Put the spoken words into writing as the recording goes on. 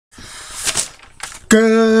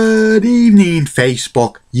Good evening,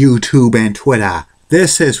 Facebook, YouTube, and Twitter.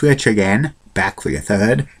 This is Rich again, back for your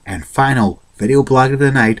third and final video blog of the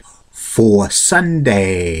night for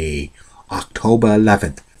Sunday, October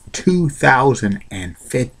 11th,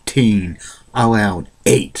 2015, around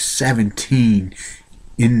 8:17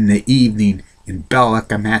 in the evening in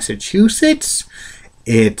Billerica, Massachusetts.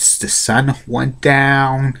 The sun went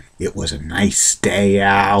down. It was a nice day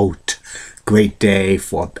out. Great day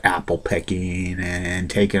for apple picking and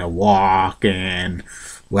taking a walk and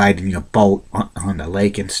riding your boat on the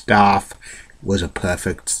lake and stuff. It was a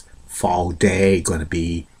perfect fall day. Going to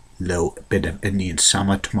be a little bit of Indian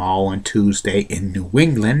summer tomorrow and Tuesday in New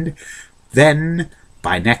England. Then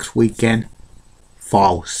by next weekend,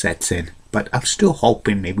 fall sets in. But I'm still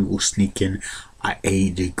hoping maybe we'll sneak in a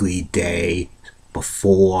 80-degree day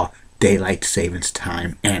before daylight savings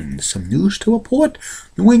time ends. Some news to report.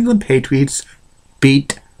 New England Patriots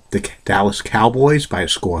beat the Dallas Cowboys by a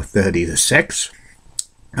score of 30-6.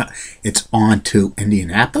 It's on to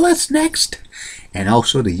Indianapolis next. And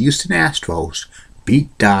also the Houston Astros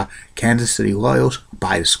beat the Kansas City Royals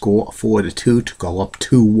by a score of 4-2 to go up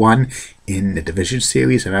 2-1 in the Division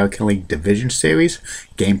Series, American League Division Series.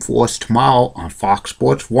 Game 4 is tomorrow on Fox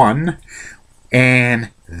Sports 1. And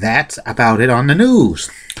that's about it on the news.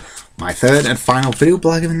 My third and final video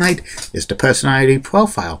blog of the night is the personality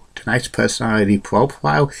profile. Tonight's personality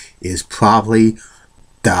profile is probably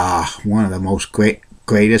one of the most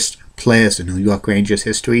greatest players in New York Rangers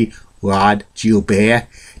history, Gilbert.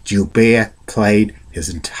 Gilbert played his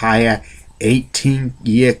entire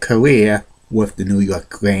 18-year career with the New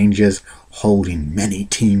York Rangers, holding many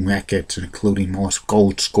team records, including most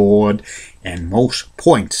goals scored and most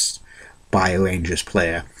points by a Rangers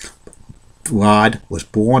player. Rod was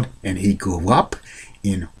born and he grew up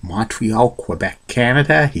in Montreal, Quebec,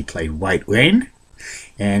 Canada. He played White Wing,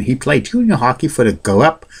 and he played junior hockey for the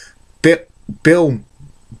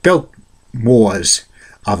Biltmores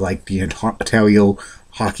of the Ontario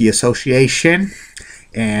Hockey Association.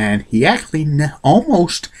 And he actually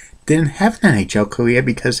almost didn't have an NHL career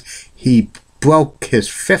because he broke his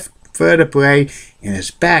fifth vertebrae in his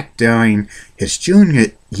back during his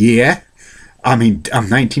junior year.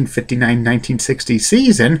 1959-1960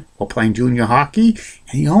 season while playing junior hockey,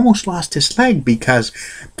 and he almost lost his leg because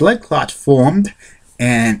blood clots formed,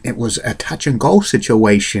 and it was a touch-and-go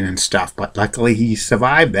situation and stuff, but luckily he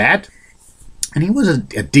survived that, and he was a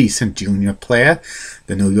decent junior player.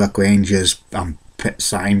 The New York Rangers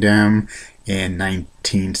signed him in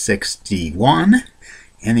 1961,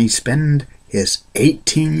 and he spent his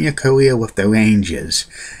 18-year career with the Rangers.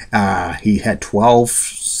 He had 12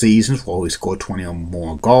 seasons where he scored 20 or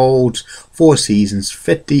more goals, 4 seasons,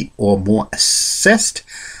 50 or more assists,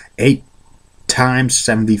 8 times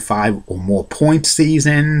 75 or more point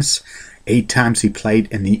seasons, 8 times he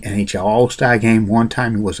played in the NHL All-Star Game, 1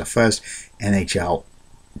 time he was the first NHL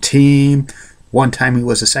team, 1 time he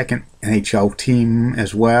was the second NHL team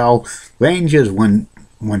as well. Rangers, when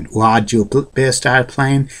Rod Gilbert started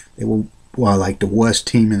playing, they were like the worst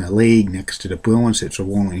team in the league next to the Bruins. It's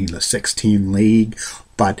only the 6-team league,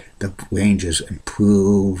 but the Rangers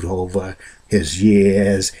improved over his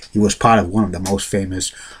years. He was part of one of the most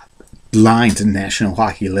famous lines in National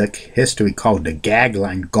Hockey League history called the gag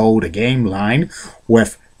line, goal to game line,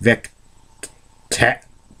 with Vic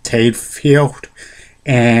Tadefield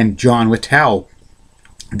and John Littell.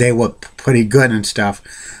 They were pretty good and stuff.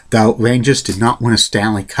 The Rangers did not win a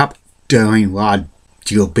Stanley Cup during Rod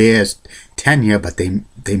Gilbert's tenure, but they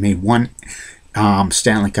made one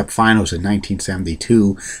Stanley Cup Finals in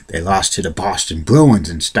 1972. They lost to the Boston Bruins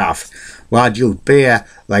and stuff. Rod Gilbert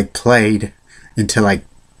played until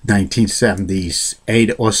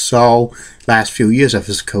 1978 or so. Last few years of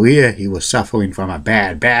his career, he was suffering from a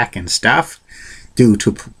bad back and stuff due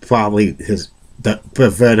to probably the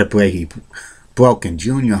vertebrae he broke in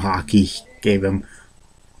junior hockey. Gave him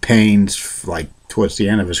pains towards the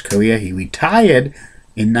end of his career. He retired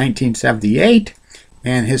in 1978,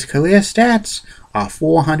 and his career stats are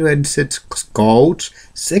 406 goals,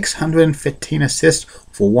 615 assists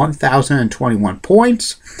for 1,021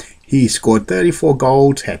 points. He scored 34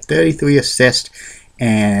 goals, had 33 assists,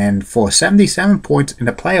 and for 77 points in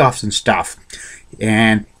the playoffs and stuff.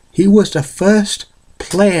 And he was the first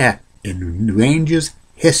player in Rangers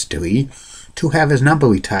history to have his number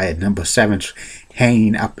retired, number 7,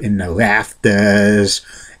 hanging up in the rafters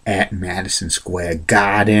at Madison Square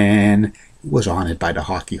Garden. He was honored by the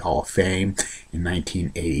Hockey Hall of Fame in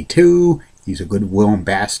 1982. He's a goodwill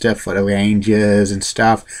ambassador for the Rangers and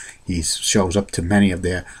stuff. He shows up to many of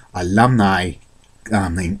their alumni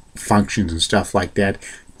functions and stuff like that.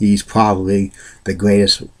 He's probably the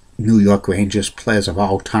greatest New York Rangers players of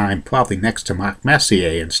all time, probably next to Mark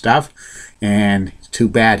Messier and stuff. And it's too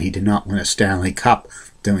bad he did not win a Stanley Cup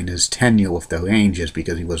during his tenure with the Rangers,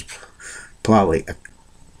 because he was probably a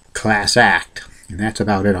class act. And that's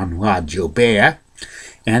about it on Gilbert.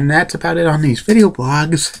 And that's about it on these video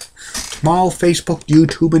blogs. Tomorrow, Facebook,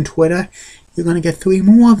 YouTube, and Twitter, you're going to get 3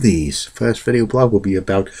 more of these. First video blog will be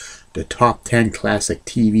about the top 10 classic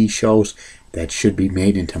TV shows that should be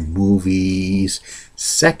made into movies.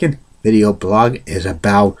 Second video blog is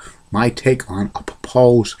about my take on a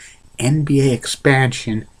proposed NBA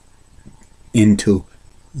expansion into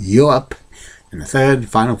Europe. And the third and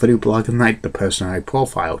final video blog of the night, the personality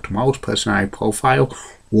profile. Tomorrow's personality profile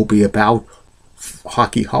will be about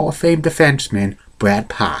Hockey Hall of Fame defenseman Brad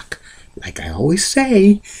Park. Like I always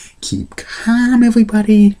say, keep calm,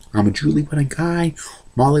 everybody. I'm a Julie Winning guy.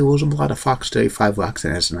 Molly Rosenblatt of Fox 35 rocks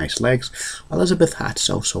and has nice legs. Elizabeth Hart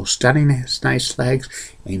so stunning, has nice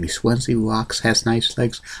legs. Amy Swansea rocks, has nice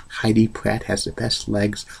legs. Heidi Pratt has the best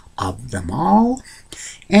legs of them all.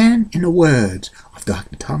 And in the words of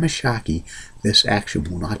Dr. Thomas Sharkey, this action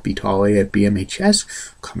will not be tolerated at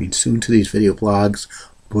BMHS. Coming soon to these video blogs,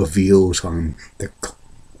 reviews on the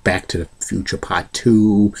Back to the Future Part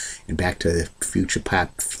 2 and Back to the Future Part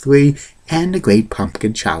 3 and The Great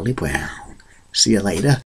Pumpkin Charlie Brown. See you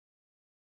later.